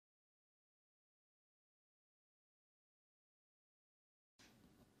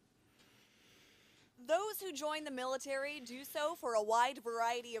Those who join the military do so for a wide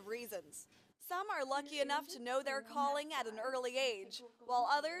variety of reasons. Some are lucky enough to know their calling at an early age, while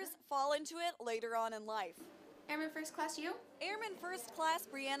others fall into it later on in life. Airman First Class you? Airman First Class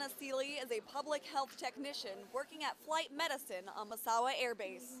Brianna Seeley is a public health technician working at Flight Medicine on Misawa Air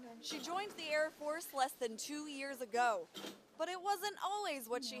Base. She joined the Air Force less than 2 years ago, but it wasn't always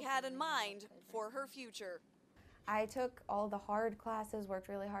what she had in mind for her future. I took all the hard classes, worked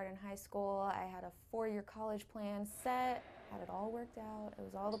really hard in high school. I had a 4-year college plan set, had it all worked out. It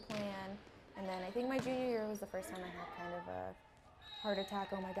was all the plan. And then I think my junior year was the first time I had kind of a heart attack,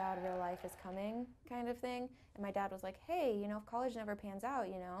 oh my God, real life is coming kind of thing. And my dad was like, hey, if college never pans out,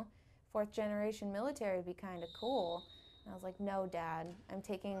 4th generation military would be kind of cool. And I was like, no, Dad, I'm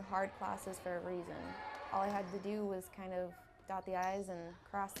taking hard classes for a reason. All I had to do was kind of dot the I's and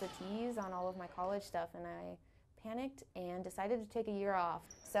cross the T's on all of my college stuff, and I panicked and decided to take a year off.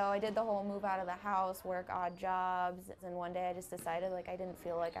 So I did the whole move out of the house, work odd jobs, and one day I just decided I didn't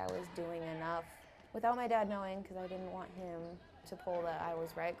feel like I was doing enough. Without my dad knowing, because I didn't want him to pull the I was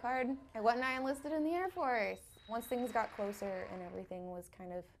right card, I went and I enlisted in the Air Force. Once things got closer and everything was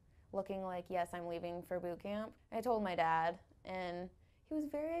kind of looking like, yes, I'm leaving for boot camp, I told my dad, and he was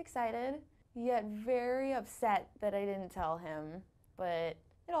very excited, yet very upset that I didn't tell him, but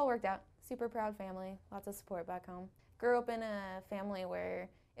it all worked out. Super proud family, lots of support back home. Grew up in a family where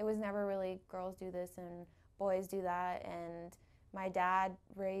it was never really girls do this and boys do that, and my dad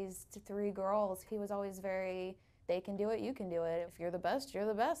raised 3 girls. He was always very, they can do it, you can do it. If you're the best, you're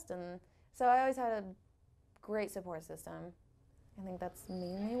the best. And so I always had a great support system. I think that's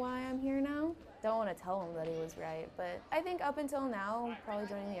mainly why I'm here now. Don't want to tell him that he was right, but I think up until now, probably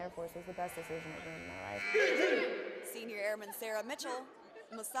joining the Air Force was the best decision I've made in my life. Senior Airman Sarah Mitchell,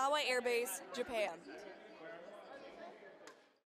 Misawa Air Base, Japan.